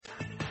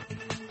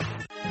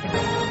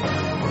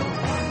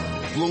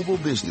Global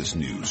business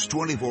news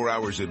 24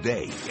 hours a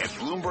day at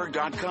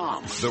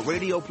Bloomberg.com, the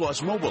Radio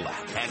Plus mobile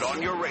app, and on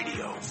your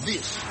radio.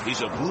 This is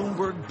a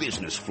Bloomberg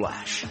Business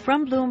Flash.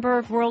 From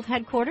Bloomberg World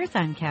Headquarters,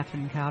 I'm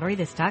Kathleen Cowdery.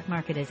 The stock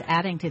market is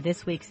adding to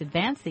this week's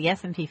advance. The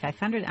S&P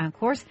 500 on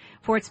course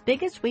for its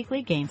biggest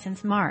weekly gain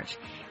since March.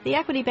 The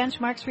equity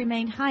benchmarks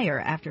remain higher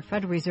after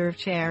Federal Reserve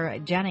Chair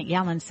Janet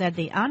Yellen said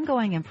the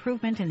ongoing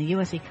improvement in the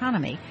U.S.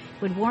 economy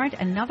would warrant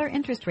another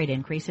interest rate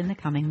increase in the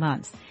coming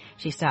months.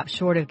 She stopped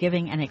short of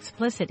giving an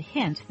explicit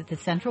hint that the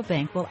central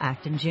bank will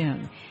act in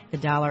June. The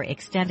dollar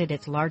extended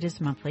its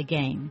largest monthly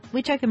gain.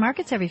 We check the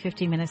markets every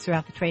 15 minutes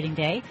throughout the trading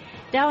day.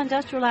 Dow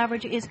Industrial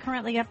Average is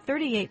currently up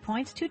 38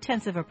 points,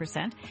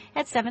 0.2%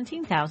 at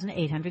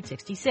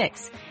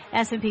 17,866.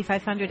 S&P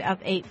 500 up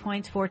 8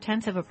 points,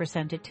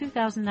 0.4% at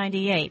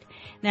 2,098.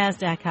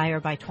 NASDAQ higher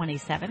by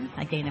 27,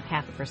 a gain of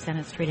 0.5%.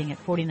 It's trading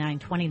at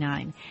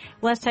 49.29.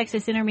 West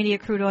Texas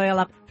Intermediate crude oil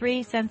up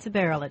 3 cents a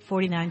barrel at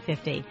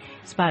 49.50.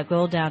 Spot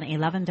gold down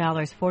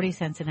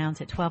 $11.40 an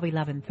ounce at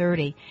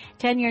 $12.1130.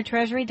 10-year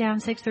Treasury down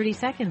 6/30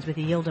 seconds with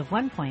a yield of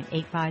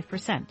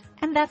 1.85%.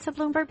 And that's a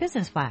Bloomberg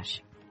Business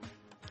Flash.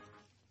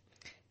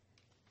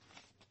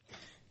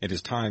 It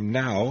is time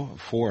now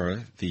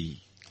for the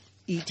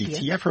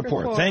ETF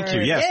report. report. Thank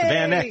you. Yes, Yay! the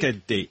Van Eck,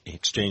 the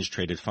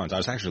exchange-traded funds. I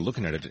was actually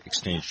looking at an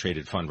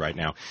exchange-traded fund right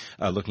now,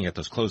 looking at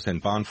those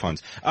closed-end bond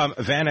funds.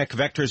 Van Eck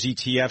Vectors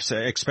ETFs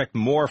expect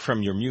more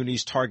from your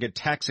munis, target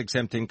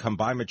tax-exempt income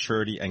by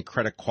maturity and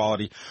credit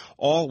quality,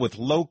 all with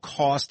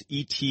low-cost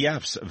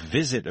ETFs.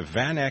 Visit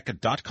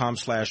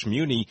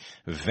vaneck.com/muni.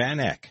 Van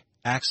Eck.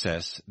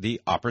 Access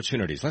the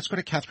opportunities. Let's go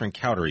to Catherine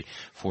Cowdery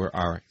for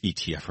our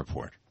ETF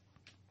report.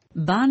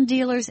 Bond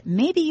dealers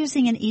may be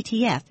using an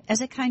ETF as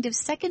a kind of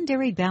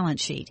secondary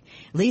balance sheet.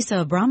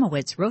 Lisa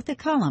Abramowitz wrote the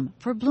column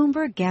for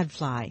Bloomberg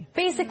Gadfly.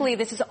 Basically,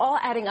 this is all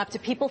adding up to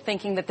people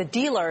thinking that the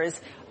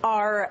dealers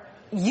are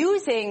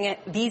using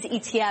these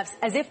ETFs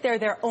as if they're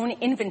their own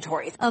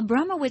inventories.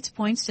 Abramowitz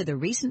points to the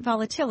recent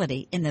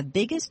volatility in the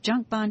biggest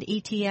junk bond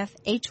ETF,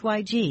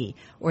 HYG,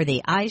 or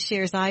the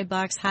iShares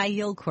iBoxx High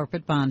Yield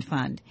Corporate Bond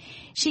Fund.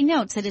 She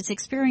notes that it's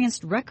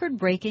experienced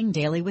record-breaking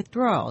daily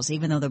withdrawals,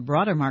 even though the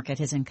broader market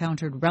has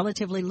encountered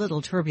relatively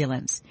little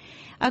turbulence.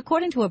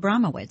 According to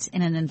Abramowitz,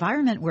 in an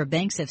environment where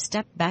banks have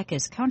stepped back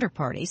as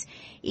counterparties,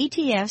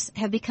 ETFs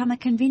have become a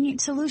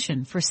convenient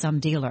solution for some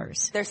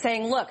dealers. They're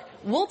saying, look,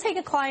 we'll take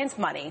a client's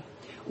money.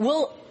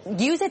 We'll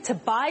use it to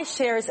buy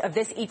shares of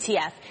this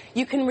ETF.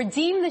 You can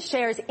redeem the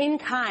shares in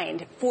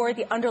kind for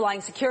the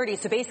underlying security.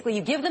 So basically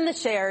you give them the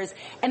shares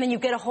and then you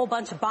get a whole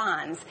bunch of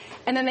bonds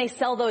and then they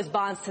sell those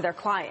bonds to their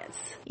clients.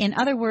 In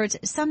other words,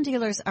 some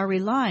dealers are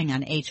relying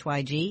on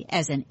HYG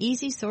as an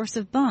easy source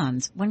of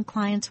bonds when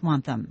clients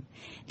want them.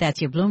 That's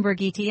your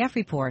Bloomberg ETF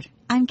report.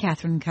 I'm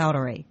Catherine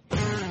Cowdery.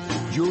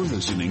 You're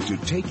listening to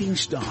Taking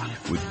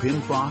Stock with Pimm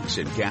Fox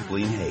and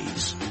Kathleen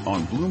Hayes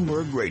on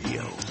Bloomberg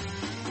Radio.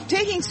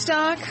 Taking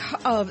stock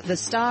of the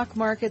stock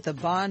market, the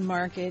bond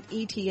market,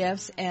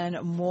 ETFs, and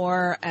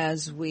more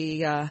as we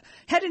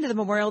head into the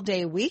Memorial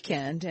Day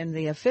weekend and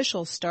the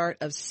official start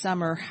of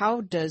summer.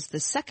 How does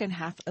the second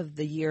half of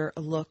the year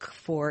look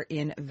for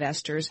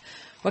investors?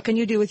 What can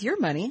you do with your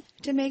money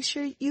to make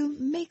sure you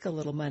make a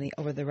little money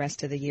over the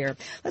rest of the year?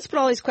 Let's put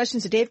all these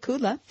questions to Dave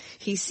Kudla.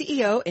 He's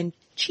CEO and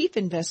Chief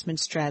Investment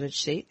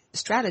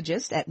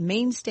Strategist at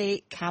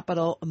Mainstay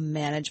Capital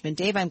Management.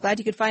 Dave, I'm glad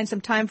you could find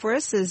some time for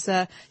us as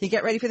you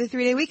get ready for the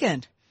 3-day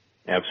weekend.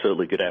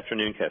 Absolutely. Good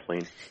afternoon,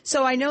 Kathleen.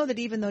 So I know that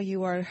even though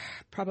you are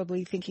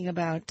probably thinking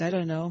about, I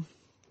don't know,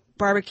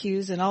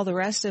 barbecues and all the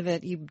rest of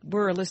it, you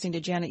were listening to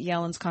Janet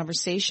Yellen's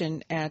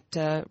conversation at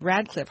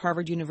Radcliffe,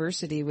 Harvard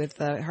University, with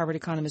Harvard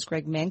economist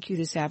Greg Mankiw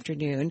this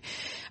afternoon.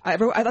 I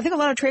think a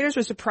lot of traders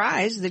were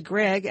surprised that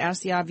Greg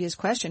asked the obvious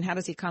question, how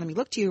does the economy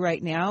look to you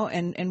right now?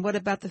 And what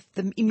about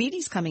the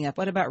meetings coming up?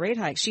 What about rate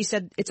hikes? She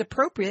said it's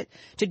appropriate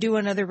to do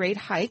another rate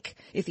hike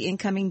if the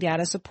incoming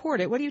data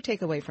support it. What do you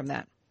take away from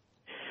that?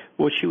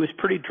 Well, she was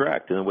pretty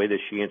direct in the way that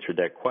she answered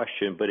that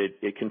question, but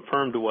it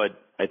confirmed what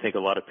I think a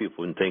lot of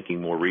people have been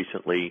thinking more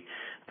recently,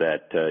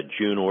 that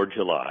June or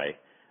July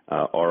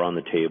are on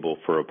the table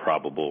for a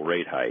probable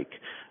rate hike.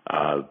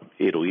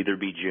 It'll either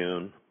be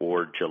June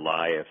or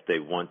July if they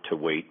want to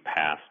wait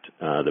past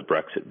the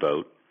Brexit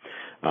vote.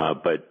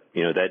 But,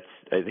 you know, that's,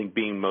 I think,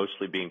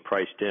 mostly being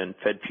priced in.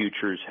 Fed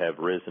futures have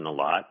risen a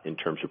lot in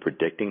terms of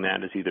predicting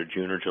that as either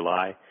June or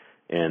July,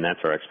 and that's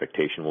our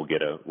expectation. We'll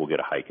get a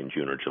hike in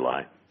June or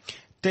July.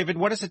 David,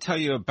 what does it tell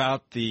you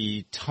about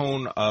the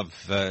tone of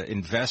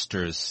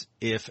investors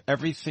if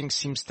everything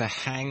seems to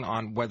hang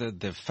on whether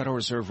the Federal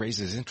Reserve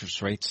raises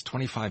interest rates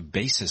 25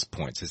 basis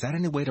points? Is that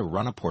any way to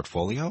run a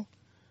portfolio?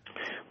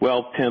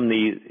 Well, Tim,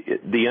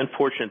 the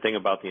unfortunate thing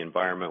about the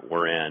environment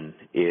we're in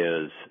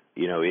is,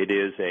 you know, it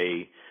is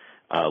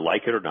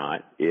like it or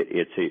not,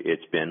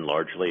 it's been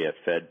largely a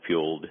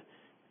Fed-fueled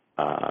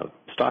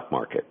stock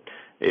market.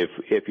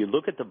 If you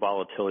look at the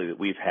volatility that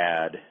we've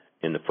had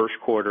in the first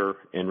quarter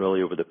and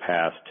really over the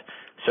past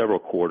several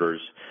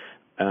quarters,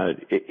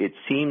 it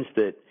seems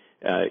that,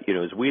 you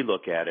know, as we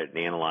look at it and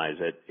analyze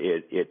it,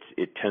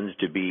 it tends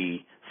to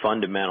be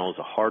fundamentals,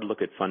 a hard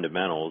look at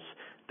fundamentals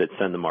that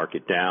send the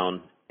market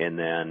down, and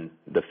then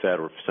the Fed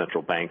or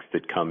central banks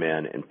that come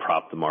in and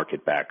prop the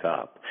market back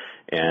up.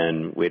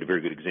 And we had a very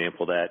good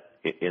example of that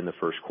in the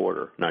first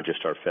quarter, not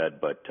just our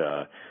Fed, but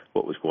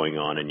what was going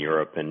on in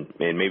Europe and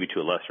maybe to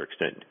a lesser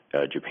extent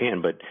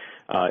Japan. But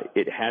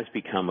it has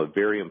become a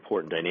very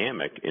important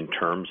dynamic in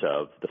terms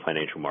of the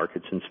financial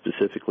markets and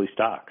specifically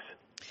stocks.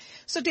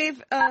 So,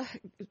 Dave,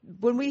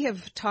 when we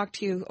have talked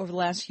to you over the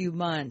last few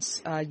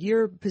months,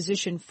 your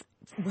position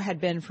had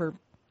been for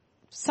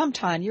some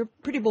time, you're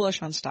pretty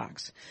bullish on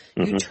stocks.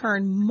 Mm-hmm. You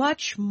turn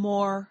much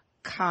more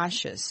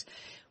cautious.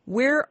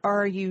 Where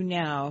are you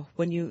now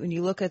when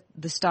you look at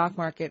the stock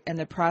market and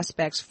the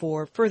prospects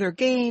for further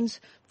gains,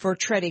 for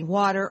treading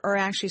water, or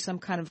actually some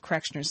kind of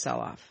correction or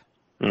sell-off?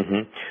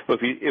 Mm-hmm. Well,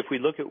 if we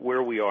look at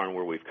where we are and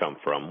where we've come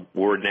from,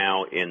 we're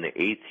now in the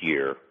 8th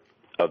year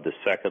of the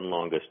second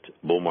longest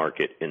bull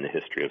market in the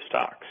history of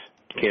stocks.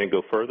 Can it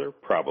go further?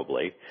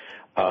 Probably.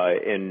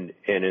 And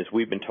as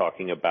we've been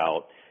talking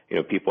about,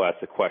 people ask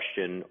the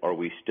question, are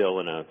we still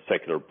in a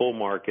secular bull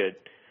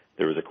market?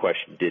 There was a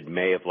question, did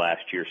May of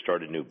last year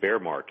start a new bear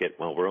market?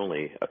 Well, we're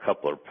only a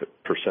couple of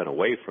percent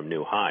away from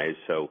new highs,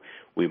 so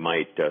we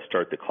might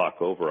start the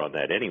clock over on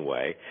that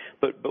anyway.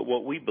 But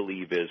what we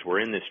believe is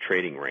we're in this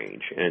trading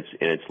range, and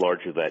it's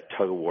largely that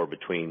tug-of-war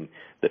between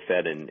the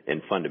Fed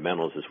and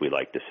fundamentals, as we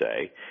like to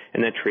say.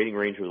 And that trading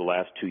range over the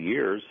last 2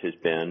 years has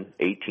been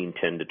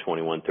 1810 to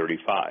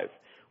 2135.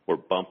 We're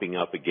bumping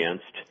up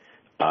against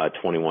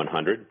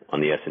 2100 on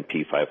the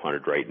S&P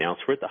 500 right now.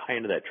 So we're at the high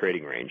end of that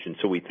trading range. And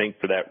so we think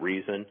for that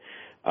reason,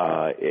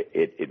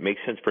 it makes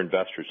sense for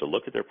investors to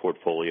look at their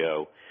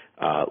portfolio,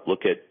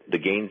 look at the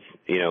gains,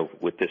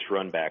 with this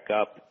run back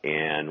up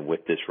and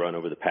with this run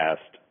over the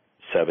past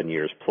 7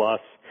 years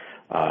plus,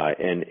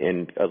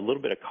 and a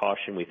little bit of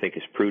caution we think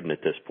is prudent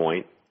at this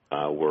point.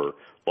 We're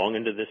long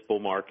into this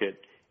bull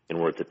market, and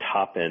we're at the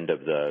top end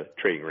of the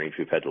trading range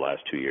we've had the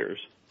last 2 years.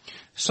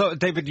 So,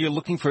 David, you're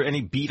looking for any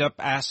beat-up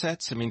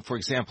assets? I mean, for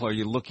example, are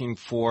you looking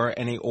for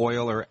any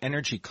oil or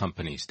energy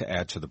companies to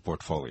add to the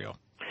portfolio?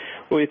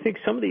 Well, I think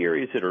some of the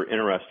areas that are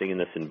interesting in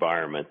this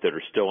environment that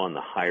are still on the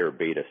higher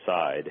beta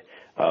side,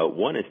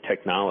 one is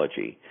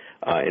technology.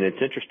 And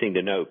it's interesting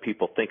to note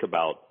people think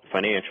about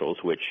financials,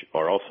 which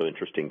are also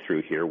interesting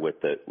through here with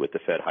the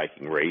Fed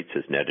hiking rates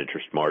as net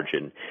interest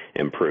margin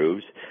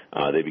improves.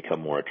 They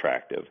become more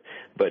attractive.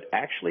 But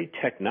actually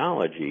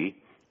technology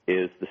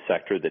is the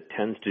sector that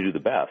tends to do the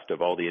best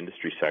of all the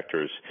industry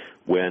sectors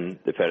when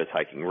the Fed is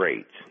hiking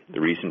rates. The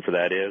reason for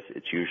that is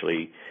it's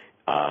usually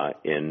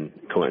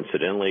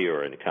coincidentally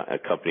or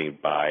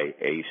accompanied by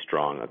a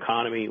strong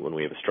economy. When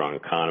we have a strong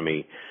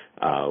economy,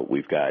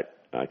 we've got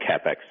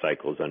CapEx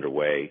cycles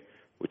underway,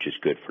 which is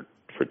good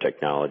for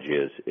technology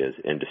as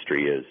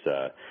industry is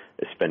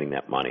spending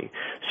that money.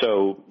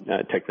 So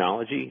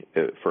technology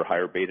for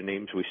higher beta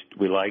names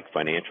we like.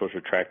 Financials are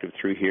attractive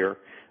through here.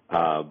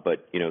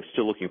 But,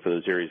 still looking for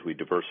those areas we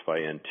diversify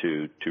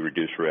into to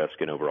reduce risk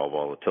and overall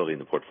volatility in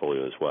the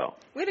portfolio as well.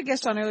 We had a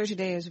guest on earlier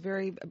today who's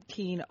very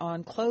keen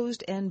on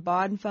closed-end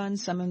bond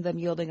funds, some of them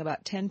yielding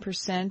about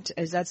 10%.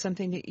 Is that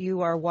something that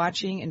you are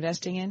watching,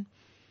 investing in?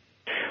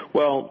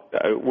 Well,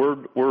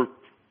 we're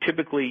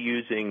typically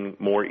using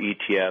more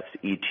ETFs,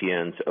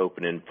 ETNs,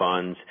 open-end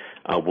funds.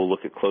 We'll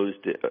look at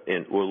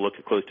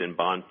closed-end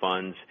bond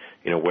funds,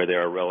 where they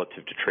are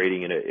relative to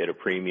trading at a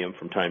premium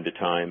from time to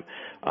time.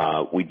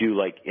 We do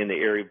like in the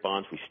area of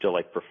bonds, we still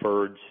like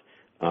preferreds.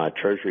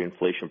 Treasury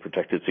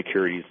inflation-protected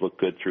securities look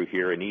good through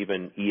here, and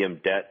even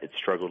EM debt, it's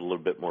struggled a little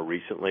bit more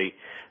recently.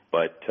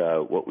 But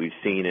what we've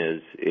seen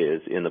is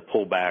in the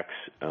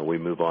pullbacks, we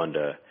move on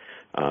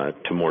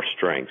to more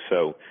strength.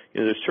 So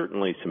there's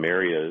certainly some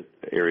areas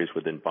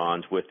within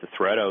bonds with the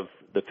threat of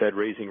the Fed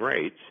raising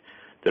rates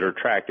that are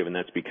attractive, and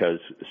that's because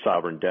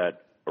sovereign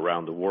debt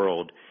around the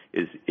world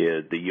is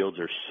the yields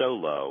are so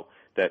low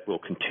that will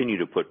continue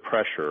to put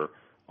pressure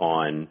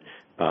on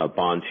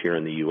bonds here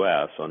in the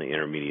U.S. on the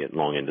intermediate and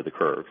long end of the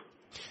curve.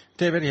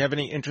 David, do you have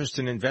any interest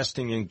in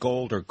investing in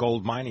gold or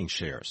gold mining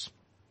shares?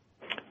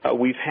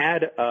 We've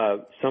had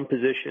some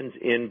positions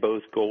in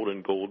both gold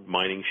and gold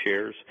mining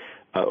shares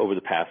over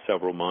the past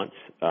several months.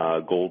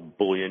 Gold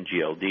bullion,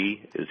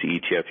 GLD, is the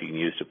ETF you can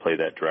use to play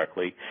that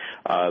directly.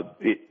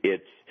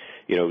 It's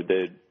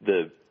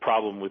the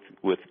problem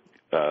with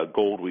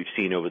gold we've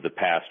seen over the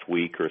past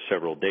week or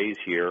several days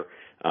here.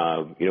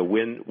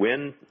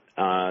 When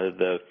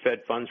the Fed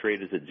funds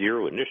rate is at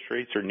zero, interest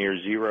rates are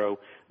near zero,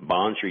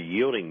 bonds are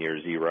yielding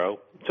near zero,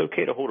 it's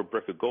okay to hold a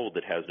brick of gold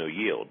that has no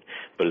yield.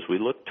 But as we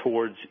look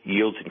towards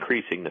yields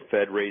increasing, the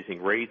Fed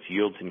raising rates,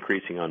 yields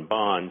increasing on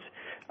bonds,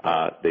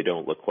 they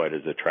don't look quite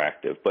as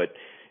attractive. But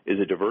as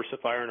a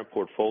diversifier in a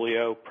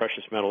portfolio,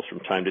 precious metals from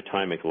time to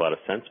time make a lot of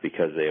sense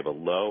because they have a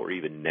low or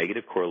even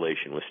negative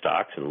correlation with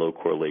stocks and low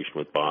correlation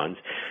with bonds.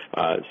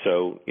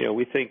 So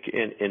we think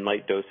in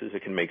light doses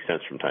it can make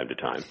sense from time to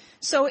time.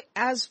 So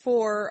as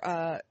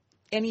for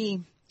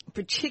any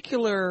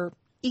particular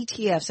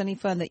ETFs, any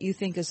fund that you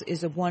think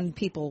is a one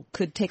people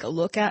could take a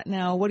look at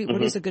now, what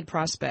is a good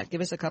prospect?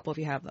 Give us a couple if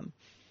you have them.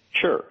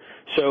 Sure.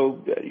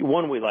 So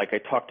one we like, I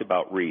talked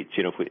about REITs,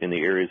 in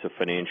the areas of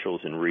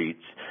financials and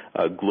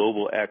REITs,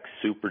 Global X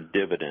Super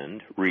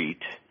Dividend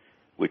REIT,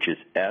 which is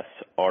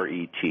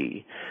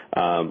SRET.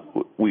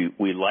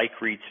 We like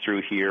REITs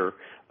through here.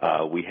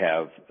 We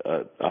have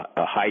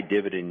a high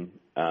dividend,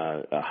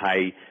 a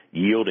high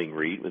yielding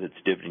REIT with its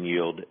dividend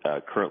yield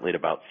currently at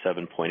about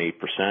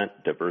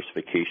 7.8%,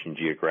 diversification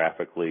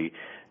geographically,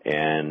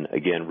 and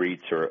again,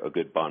 REITs are a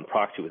good bond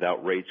proxy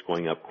without rates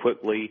going up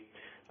quickly.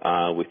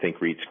 We think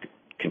REITs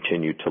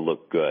continue to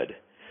look good.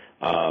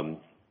 And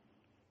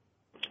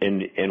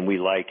we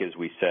like, as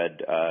we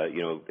said,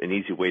 an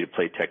easy way to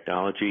play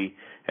technology,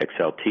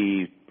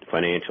 XLT,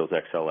 financials,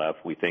 XLF.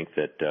 We think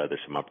that there's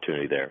some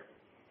opportunity there.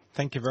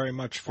 Thank you very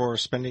much for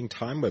spending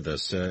time with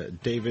us.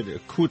 David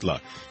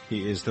Kudla.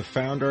 He is the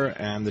founder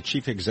and the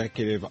chief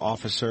executive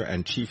officer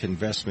and chief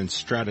investment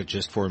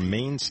strategist for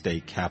Mainstay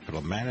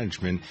Capital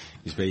Management.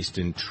 He's based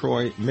in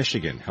Troy,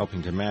 Michigan,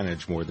 helping to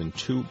manage more than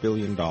 $2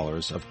 billion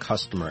of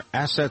customer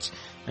assets.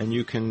 And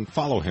you can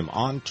follow him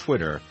on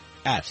Twitter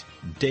at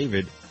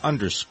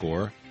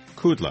David_Kudla,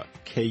 Kudla.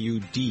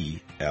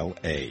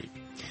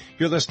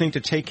 You're listening to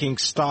Taking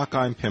Stock.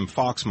 I'm Pimm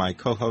Fox, my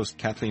co-host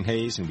Kathleen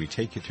Hayes, and we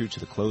take you through to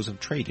the close of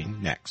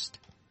trading next.